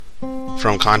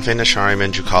From Kanfei Nesharim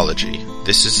and Jewcology,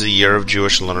 this is the Year of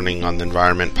Jewish Learning on the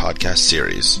Environment podcast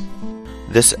series.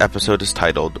 This episode is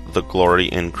titled The Glory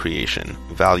in Creation,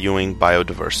 Valuing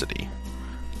Biodiversity.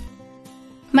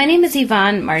 My name is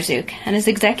Yvonne Marzuk, and as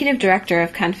Executive Director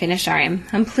of Kanfei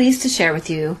Nesharim, I'm pleased to share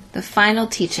with you the final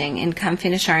teaching in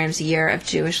Kanfei Nesharim's Year of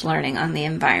Jewish Learning on the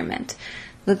Environment,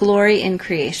 The Glory in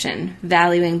Creation,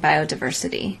 Valuing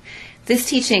Biodiversity. This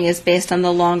teaching is based on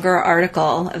the longer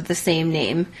article of the same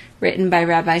name, written by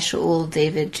Rabbi Shaul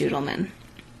David Judelman.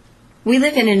 We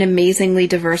live in an amazingly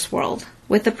diverse world,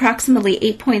 with approximately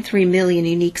 8.3 million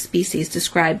unique species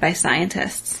described by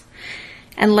scientists,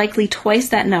 and likely twice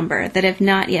that number that have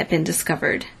not yet been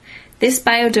discovered. This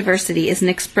biodiversity is an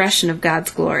expression of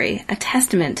God's glory, a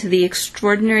testament to the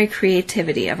extraordinary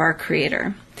creativity of our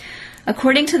Creator.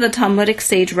 According to the Talmudic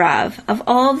sage Rav, of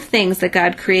all the things that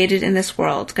God created in this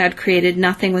world, God created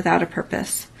nothing without a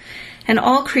purpose. And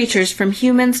all creatures, from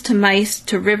humans to mice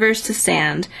to rivers to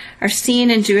sand, are seen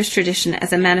in Jewish tradition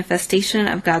as a manifestation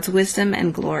of God's wisdom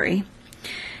and glory.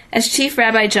 As Chief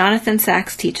Rabbi Jonathan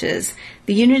Sacks teaches,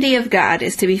 the unity of God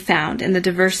is to be found in the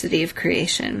diversity of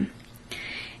creation.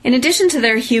 In addition to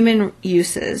their human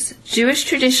uses, Jewish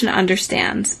tradition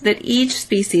understands that each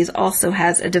species also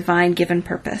has a divine given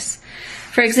purpose.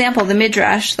 For example, the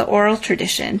Midrash, the oral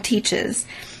tradition, teaches,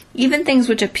 even things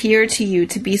which appear to you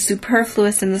to be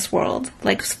superfluous in this world,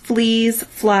 like fleas,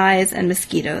 flies, and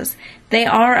mosquitoes, they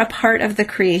are a part of the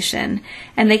creation,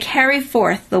 and they carry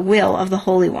forth the will of the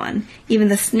Holy One, even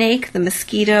the snake, the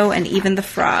mosquito, and even the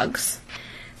frogs.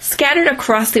 Scattered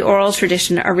across the oral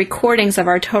tradition are recordings of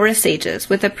our Torah sages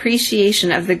with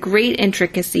appreciation of the great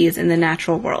intricacies in the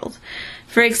natural world.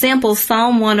 For example,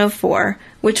 Psalm 104,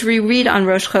 which we read on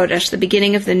Rosh Chodesh, the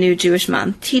beginning of the new Jewish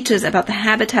month, teaches about the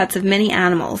habitats of many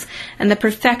animals and the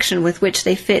perfection with which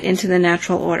they fit into the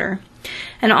natural order.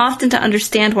 And often to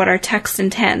understand what our texts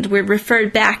intend, we're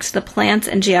referred back to the plants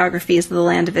and geographies of the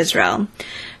land of Israel.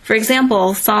 For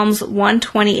example, Psalms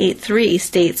 128:3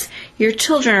 states, "Your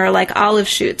children are like olive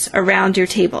shoots around your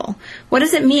table." What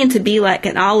does it mean to be like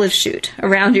an olive shoot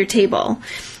around your table?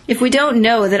 If we don't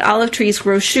know that olive trees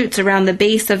grow shoots around the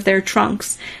base of their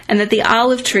trunks, and that the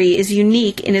olive tree is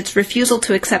unique in its refusal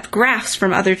to accept grafts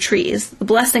from other trees, the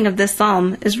blessing of this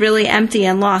psalm is really empty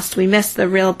and lost. We miss the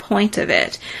real point of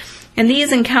it. And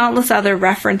these and countless other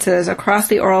references across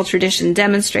the oral tradition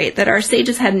demonstrate that our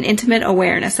sages had an intimate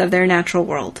awareness of their natural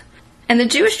world. And the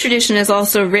Jewish tradition is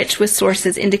also rich with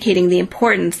sources indicating the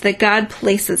importance that God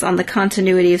places on the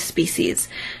continuity of species,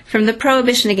 from the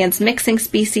prohibition against mixing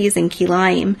species in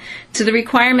Kilayim to the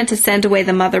requirement to send away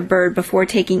the mother bird before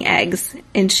taking eggs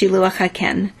in Shiluach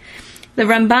HaKen. The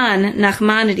Ramban,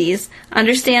 Nachmanides,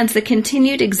 understands the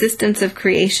continued existence of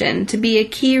creation to be a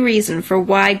key reason for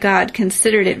why God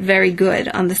considered it very good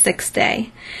on the sixth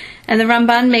day. And the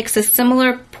Ramban makes a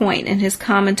similar point in his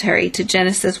commentary to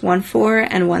Genesis 1:4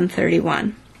 and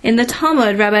 1:31. In the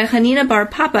Talmud, Rabbi Hanina bar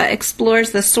Papa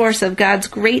explores the source of God's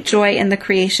great joy in the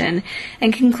creation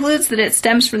and concludes that it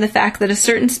stems from the fact that a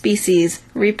certain species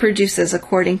reproduces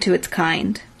according to its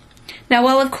kind. Now,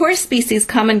 while of course species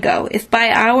come and go, if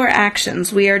by our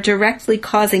actions we are directly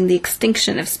causing the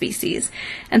extinction of species,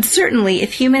 and certainly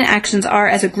if human actions are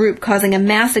as a group causing a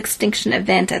mass extinction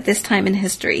event at this time in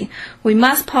history, we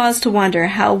must pause to wonder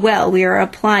how well we are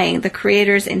applying the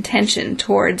Creator's intention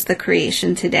towards the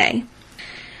creation today.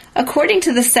 According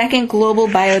to the second Global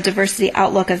Biodiversity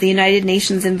Outlook of the United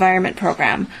Nations Environment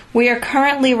Program, we are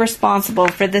currently responsible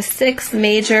for the sixth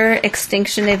major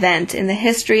extinction event in the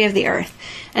history of the Earth,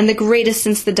 and the greatest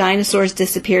since the dinosaurs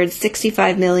disappeared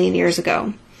 65 million years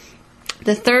ago.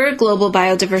 The third Global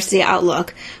Biodiversity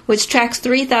Outlook, which tracks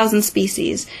 3,000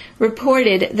 species,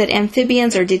 reported that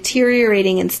amphibians are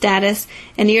deteriorating in status,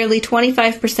 and nearly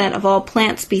 25% of all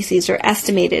plant species are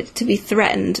estimated to be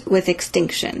threatened with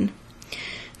extinction.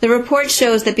 The report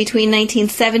shows that between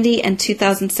 1970 and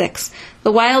 2006,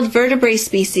 the wild vertebrate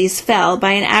species fell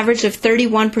by an average of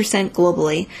 31%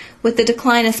 globally, with the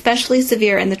decline especially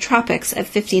severe in the tropics at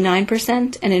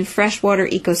 59% and in freshwater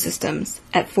ecosystems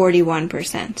at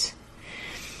 41%.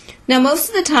 Now, most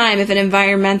of the time, if an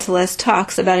environmentalist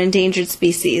talks about endangered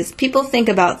species, people think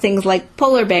about things like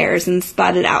polar bears and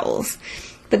spotted owls.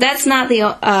 But that's not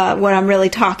what I'm really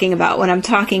talking about when I'm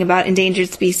talking about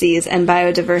endangered species and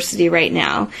biodiversity right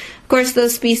now. Of course,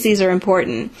 those species are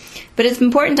important, but it's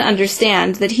important to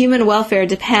understand that human welfare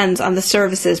depends on the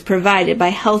services provided by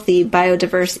healthy,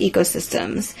 biodiverse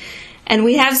ecosystems. And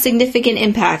we have significant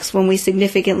impacts when we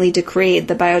significantly degrade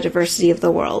the biodiversity of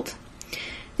the world.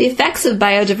 The effects of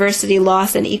biodiversity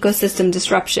loss and ecosystem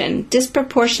disruption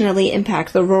disproportionately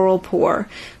impact the rural poor,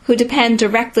 who depend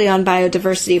directly on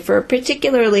biodiversity for a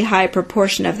particularly high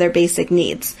proportion of their basic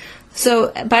needs. So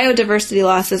biodiversity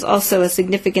loss is also a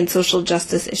significant social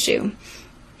justice issue.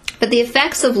 But the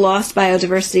effects of lost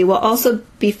biodiversity will also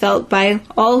be felt by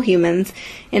all humans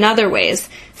in other ways,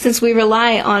 since we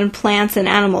rely on plants and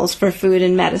animals for food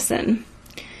and medicine.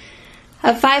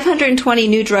 Of 520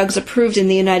 new drugs approved in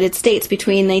the United States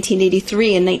between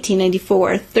 1983 and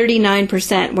 1994,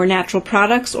 39% were natural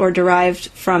products or derived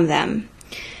from them.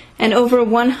 And over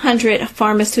 100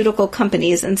 pharmaceutical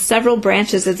companies and several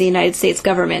branches of the United States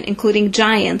government, including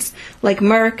giants like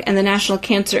Merck and the National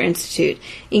Cancer Institute,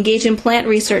 engage in plant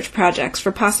research projects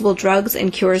for possible drugs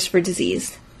and cures for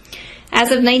disease.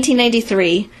 As of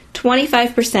 1993,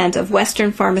 25% of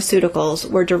Western pharmaceuticals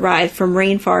were derived from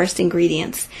rainforest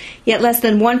ingredients, yet less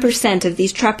than 1% of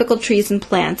these tropical trees and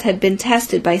plants had been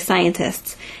tested by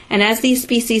scientists, and as these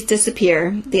species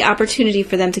disappear, the opportunity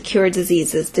for them to cure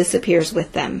diseases disappears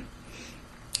with them.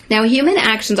 Now, human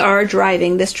actions are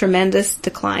driving this tremendous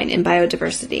decline in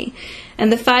biodiversity, and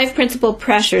the 5 principal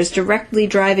pressures directly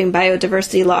driving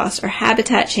biodiversity loss are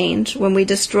habitat change, when we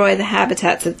destroy the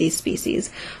habitats of these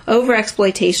species,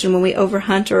 overexploitation, when we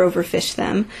overhunt or overfish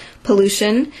them,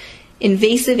 pollution,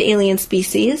 invasive alien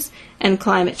species, and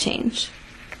climate change.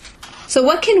 So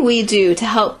what can we do to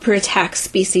help protect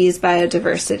species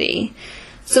biodiversity?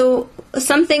 So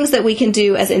some things that we can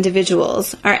do as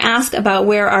individuals are ask about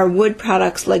where our wood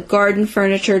products like garden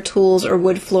furniture, tools, or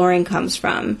wood flooring comes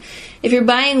from. If you're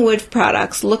buying wood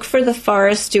products, look for the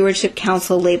Forest Stewardship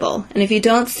Council label, and if you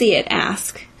don't see it,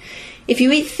 ask. If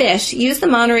you eat fish, use the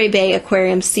Monterey Bay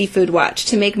Aquarium Seafood Watch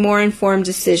to make more informed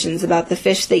decisions about the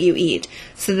fish that you eat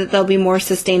so that they'll be more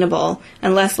sustainable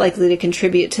and less likely to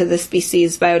contribute to the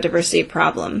species' biodiversity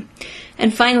problem.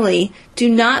 And finally, do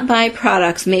not buy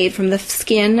products made from the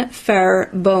skin, fur,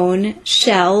 bone,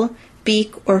 shell,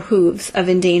 beak, or hooves of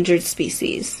endangered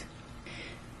species.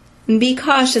 And be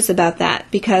cautious about that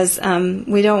because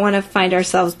we don't want to find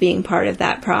ourselves being part of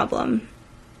that problem.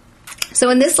 So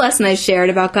in this lesson I shared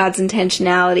about God's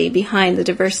intentionality behind the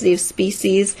diversity of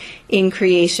species in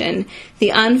creation,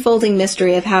 the unfolding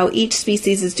mystery of how each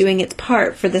species is doing its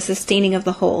part for the sustaining of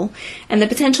the whole, and the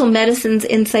potential medicines,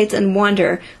 insights, and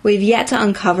wonder we've yet to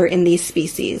uncover in these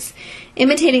species.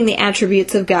 Imitating the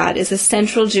attributes of God is a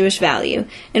central Jewish value,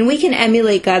 and we can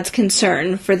emulate God's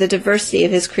concern for the diversity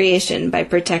of His creation by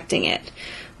protecting it.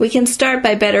 We can start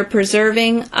by better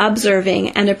preserving, observing,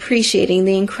 and appreciating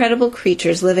the incredible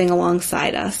creatures living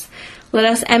alongside us. Let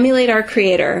us emulate our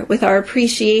Creator with our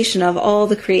appreciation of all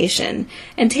the creation,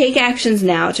 and take actions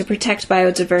now to protect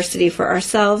biodiversity for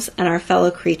ourselves and our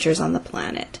fellow creatures on the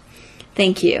planet.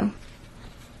 Thank you.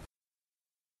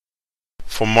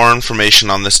 For more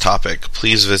information on this topic,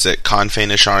 please visit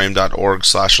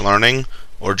confanisharim.org/learning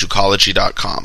or jewcology.com.